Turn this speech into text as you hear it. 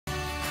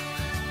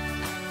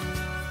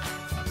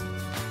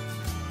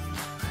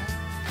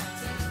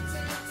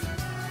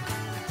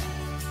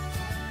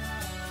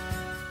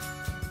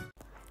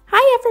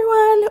Hi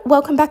everyone,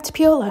 welcome back to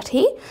Pure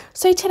Lottie.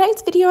 So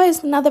today's video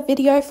is another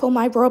video for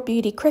my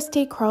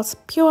Rawbeautykristi x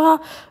Pur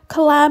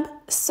collab.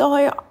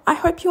 So I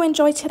hope you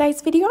enjoy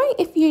today's video.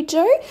 If you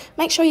do,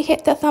 make sure you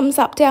hit the thumbs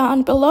up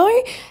down below.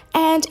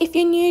 And if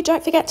you're new,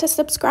 don't forget to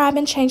subscribe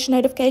and change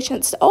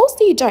notifications to all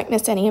so you don't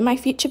miss any of my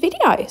future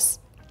videos.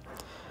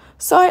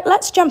 So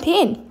let's jump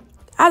in.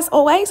 As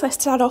always, let's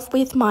start off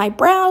with my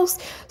brows.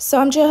 So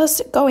I'm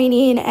just going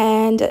in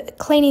and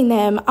cleaning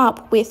them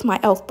up with my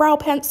e.l.f. brow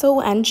pencil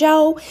and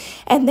gel.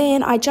 And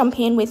then I jump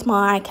in with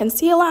my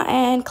concealer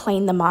and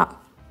clean them up.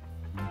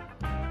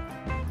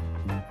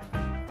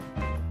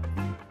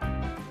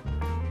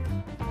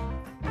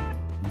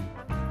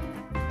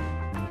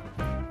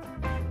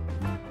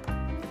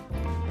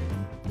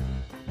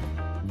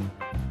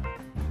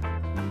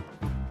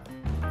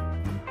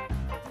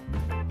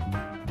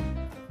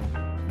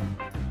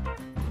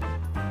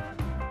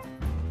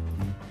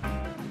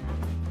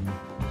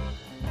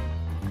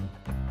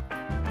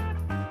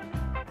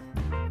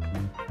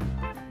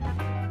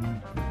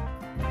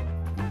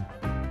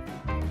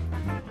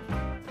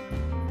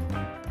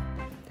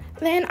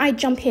 Then I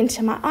jump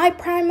into my eye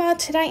primer.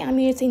 Today I'm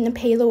using the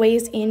P.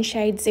 Louise in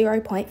shade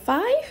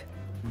 0.5.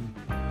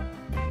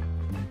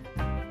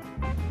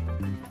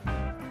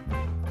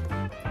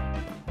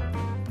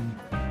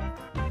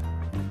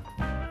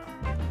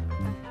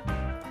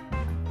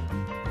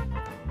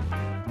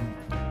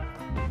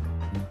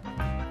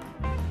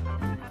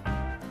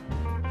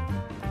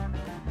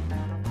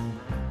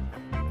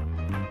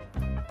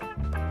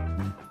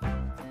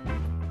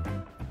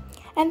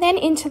 And then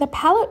into the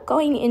palette,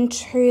 going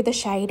into the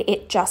shade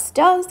It Just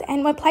Does,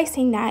 and we're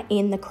placing that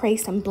in the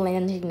crease and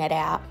blending it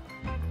out.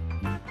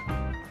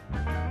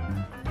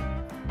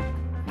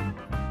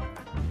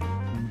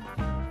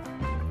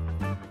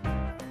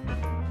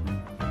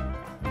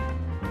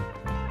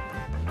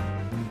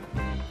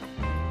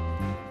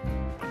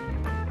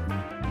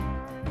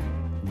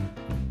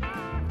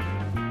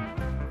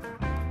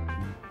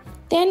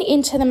 Then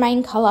into the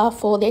main colour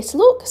for this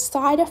look,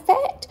 Side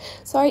Effect.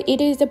 So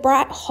it is a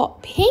bright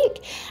hot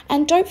pink,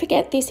 and don't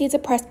forget this is a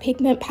pressed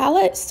pigment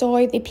palette,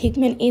 so the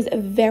pigment is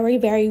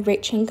very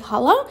rich in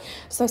colour.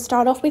 So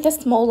start off with a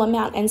small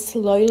amount and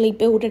slowly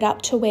build it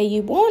up to where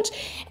you want,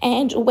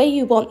 and where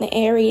you want the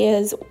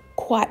areas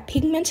quite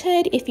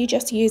pigmented, if you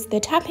just use the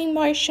tapping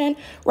motion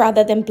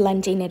rather than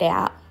blending it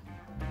out.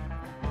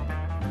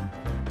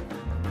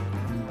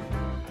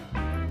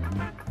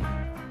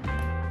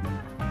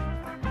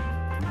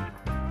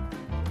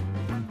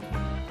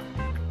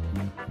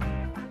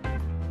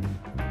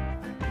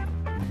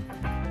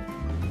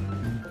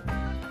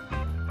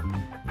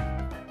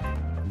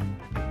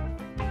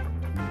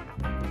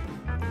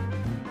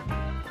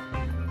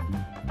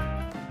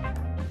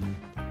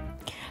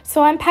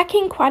 So I'm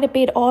packing quite a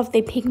bit of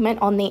the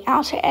pigment on the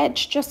outer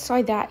edge, just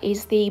so that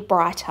is the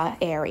brighter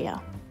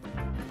area.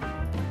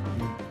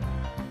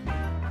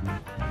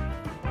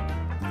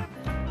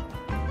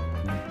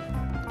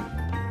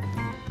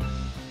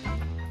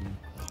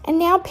 And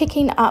now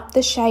picking up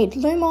the shade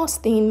Lumos,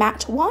 the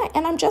matte white,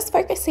 and I'm just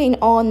focusing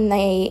on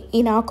the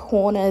inner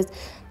corners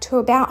to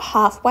about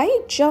halfway,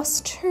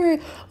 just to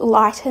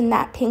lighten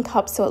that pink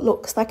up so it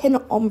looks like an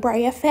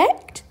ombre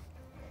effect.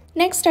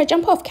 Next, I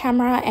jump off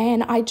camera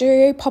and I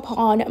do pop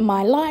on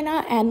my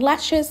liner and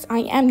lashes.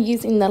 I am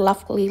using the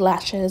Lovely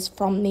lashes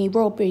from the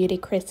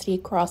Rawbeautykristi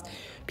x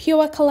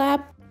Pur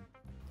collab.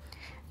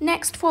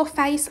 Next, for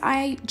face,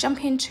 I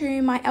jump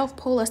into my e.l.f.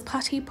 Poreless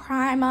Putty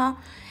Primer,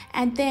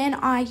 and then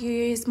I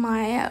use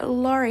my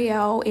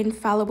L'Oreal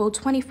Infallible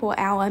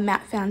 24-Hour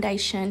Matte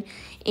Foundation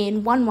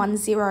in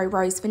 110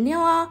 Rose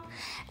Vanilla,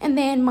 and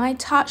then my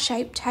Tarte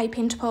Shape Tape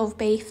in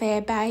 12B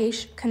Fair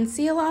Beige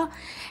Concealer,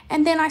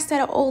 and then I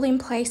set it all in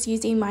place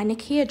using my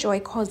Nakia Joy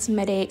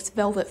Cosmetics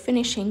Velvet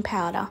Finishing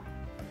Powder.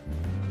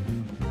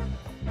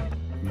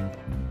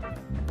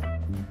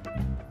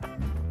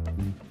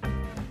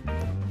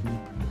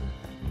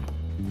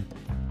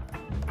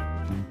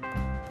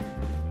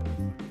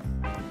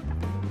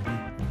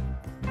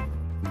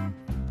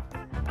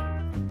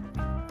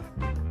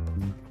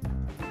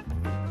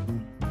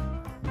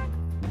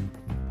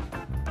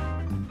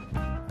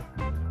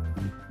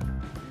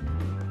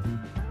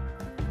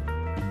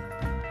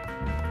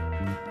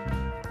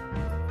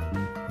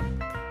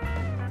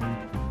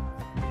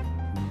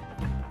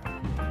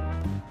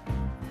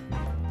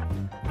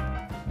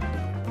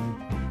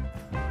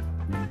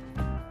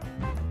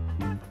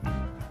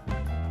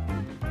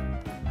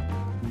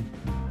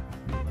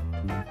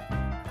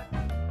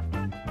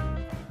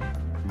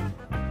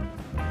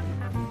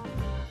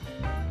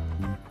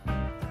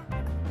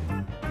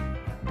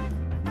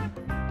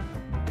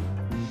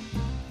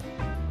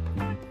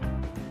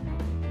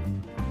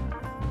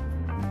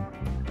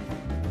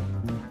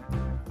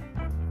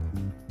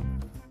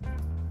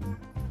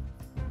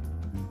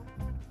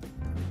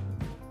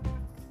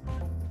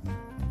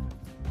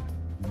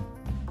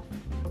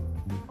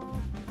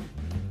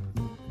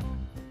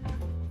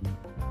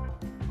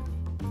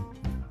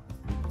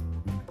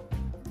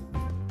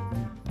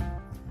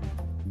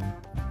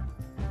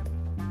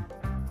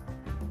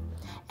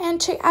 then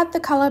to add the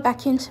colour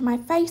back into my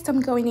face, I'm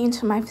going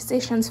into my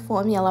Physicians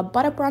Formula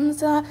Butter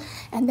Bronzer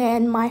and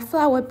then my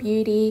Flower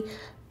Beauty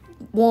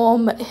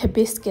Warm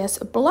Hibiscus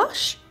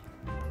Blush.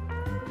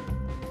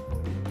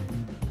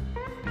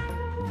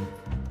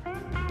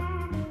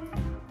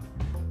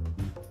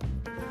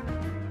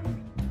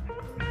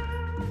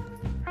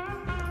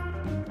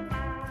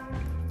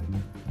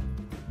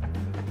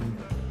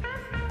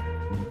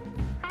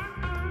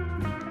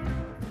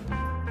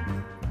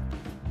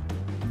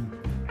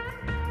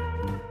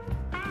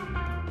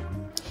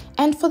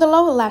 And for the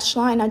lower lash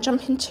line, I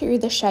jump into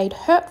the shade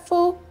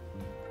Hurtful.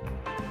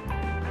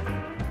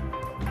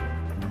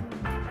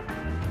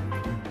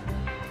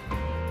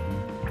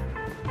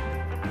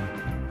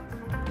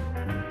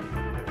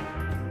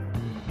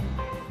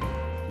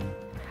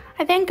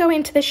 I then go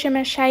into the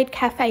shimmer shade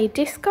Cafe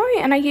Disco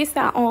and I use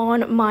that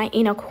on my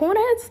inner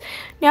corners.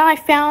 Now I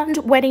found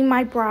wetting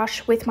my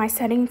brush with my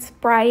setting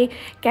spray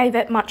gave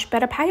it much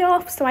better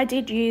payoff, so I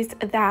did use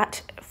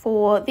that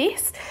for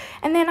this,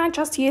 and then I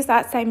just use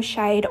that same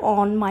shade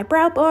on my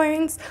brow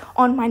bones,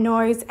 on my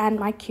nose and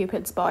my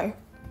Cupid's bow.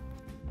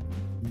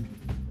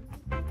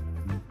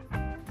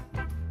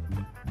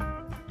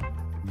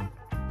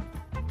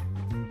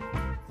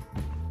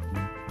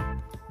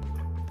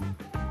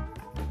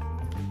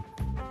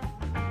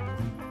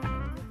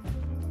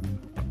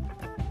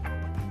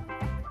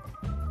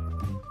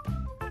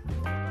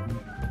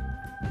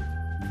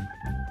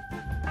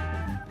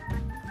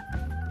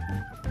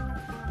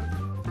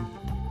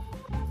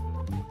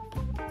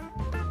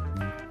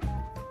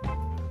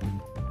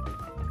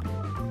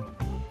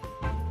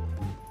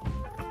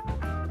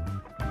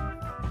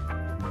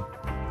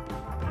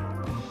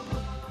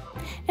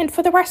 And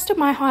for the rest of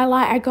my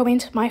highlight, I go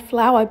into my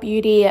Flower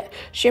Beauty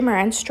Shimmer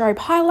and Strobe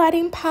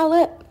Highlighting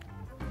Palette.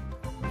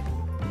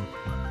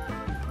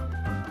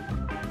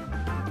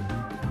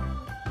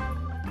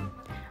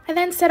 I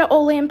then set it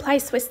all in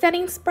place with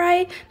setting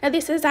spray. Now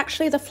this is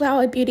actually the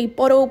Flower Beauty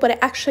bottle, but it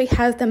actually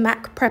has the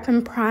MAC Prep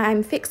and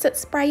Prime Fix It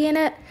spray in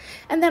it.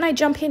 And then I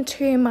jump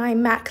into my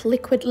MAC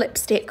liquid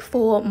lipstick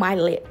for my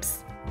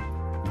lips.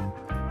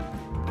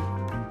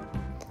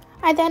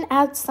 I then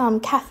add some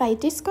Cafe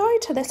Disco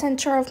to the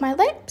center of my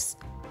lips.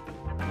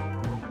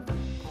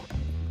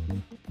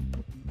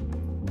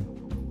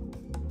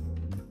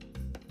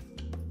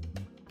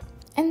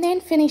 And then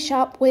finish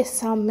up with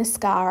some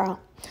mascara.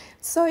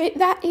 So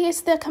that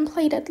is the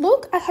completed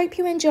look. I hope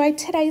you enjoyed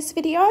today's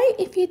video.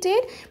 If you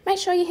did, make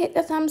sure you hit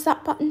the thumbs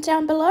up button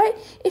down below.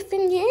 If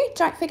you're new,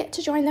 don't forget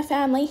to join the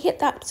family, hit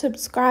that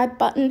subscribe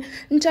button,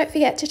 and don't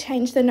forget to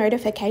change the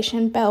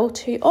notification bell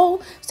to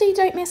all so you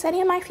don't miss any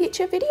of my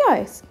future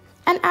videos.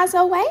 And as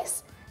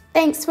always,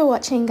 thanks for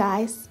watching,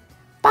 guys.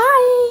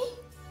 Bye!